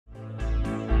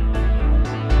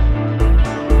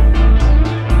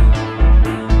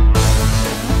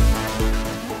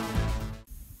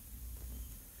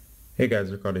Hey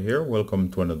guys, Ricardo here. Welcome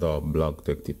to another blog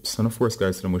tech tips. And of course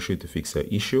guys, I'm going to show you to fix an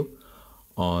issue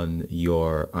on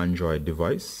your Android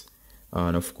device.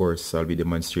 And of course, I'll be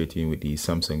demonstrating with the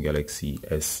Samsung Galaxy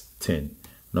S10. And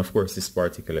of course, this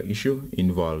particular issue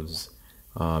involves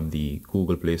the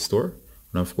Google Play Store.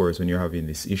 And of course, when you're having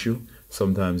this issue,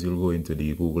 sometimes you'll go into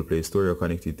the Google Play Store, you're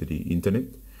connected to the internet.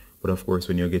 But of course,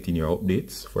 when you're getting your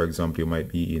updates, for example, you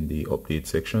might be in the update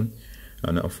section.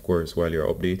 And of course, while you're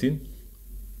updating,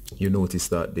 you notice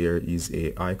that there is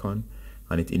a icon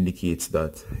and it indicates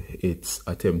that it's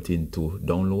attempting to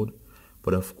download,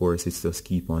 but of course it's just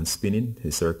keep on spinning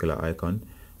the circular icon.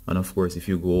 And of course, if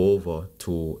you go over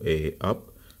to a app,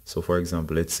 so for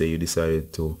example, let's say you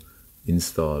decided to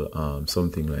install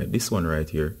something like this one right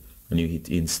here, and you hit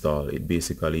install, it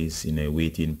basically is in a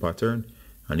waiting pattern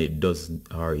and it doesn't,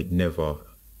 or it never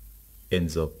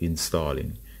ends up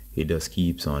installing. It just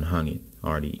keeps on hanging,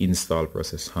 or the install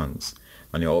process hangs,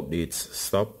 and your updates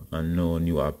stop and no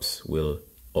new apps will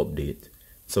update.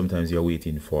 Sometimes you're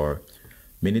waiting for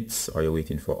minutes or you're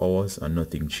waiting for hours and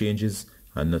nothing changes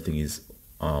and nothing is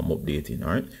updating.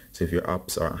 All right, so if your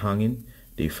apps are hanging,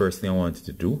 the first thing I want you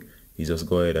to do is just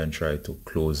go ahead and try to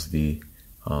close the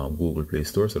Google Play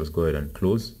Store. So just go ahead and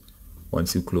close.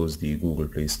 Once you close the Google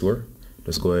Play Store,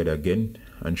 just go ahead again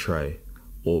and try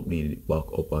opening it back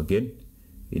up again.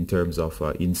 In terms of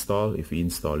install, if the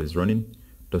install is running,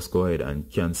 just go ahead and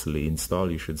cancel the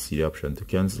install. You should see the option to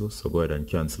cancel, so go ahead and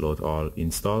cancel out all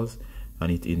installs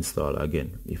and hit install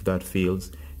again. If that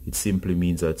fails, it simply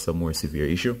means that it's a more severe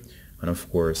issue. And of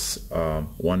course,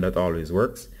 one that always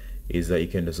works is that you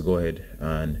can just go ahead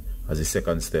and, as a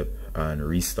second step, and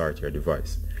restart your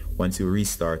device. Once you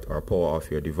restart or power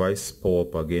off your device, power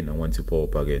up again, and once you power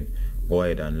up again, go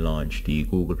ahead and launch the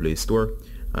Google Play Store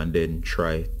and then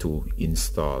try to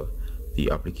install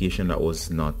the application that was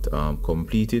not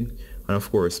completed. And of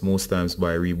course, most times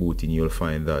by rebooting, you'll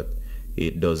find that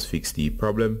it does fix the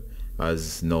problem,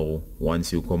 as now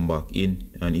once you come back in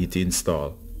and hit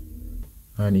install,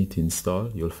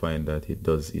 you'll find that it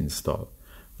does install.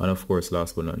 And of course,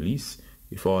 last but not least,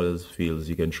 if all else fails,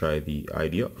 you can try the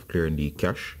idea of clearing the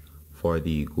cache for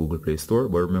the Google Play Store.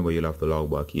 But remember, you'll have to log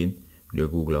back in with your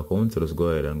Google account. So just go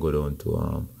ahead and go down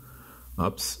to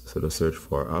apps. So just search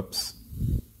for apps.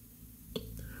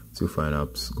 To find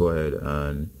apps, go ahead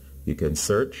and you can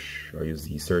search or use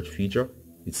the search feature.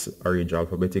 It's arranged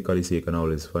alphabetically, so you can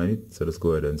always find it. So just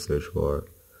go ahead and search for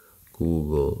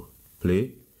Google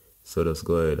Play. So just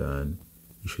go ahead and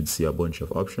you should see a bunch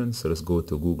of options. So just go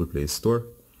to Google Play Store,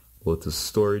 go to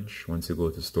storage. Once you go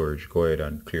to storage, go ahead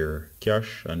and clear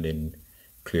cache and then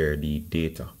clear the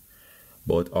data.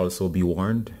 But also be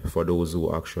warned, for those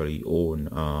who actually own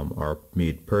or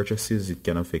made purchases, it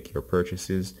can affect your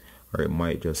purchases, or it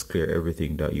might just clear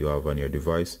everything that you have on your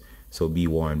device. So be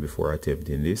warned before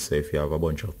attempting this. So if you have a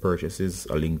bunch of purchases,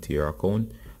 a link to your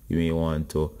account, you may want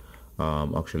to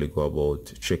actually go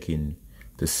about checking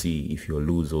to see if you'll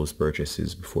lose those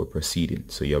purchases before proceeding.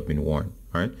 So you have been warned.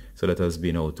 All right, so that has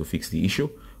been how to fix the issue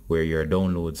where your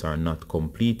downloads are not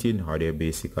completing, or they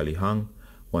basically hang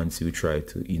once you try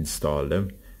to install them,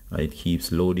 and it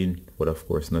keeps loading, but of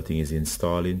course nothing is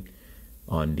installing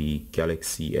on the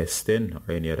Galaxy S10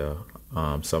 or any other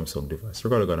Samsung device.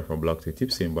 Ricardo Ghana from Blog Tech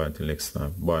Tips, saying bye until next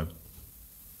time. Bye.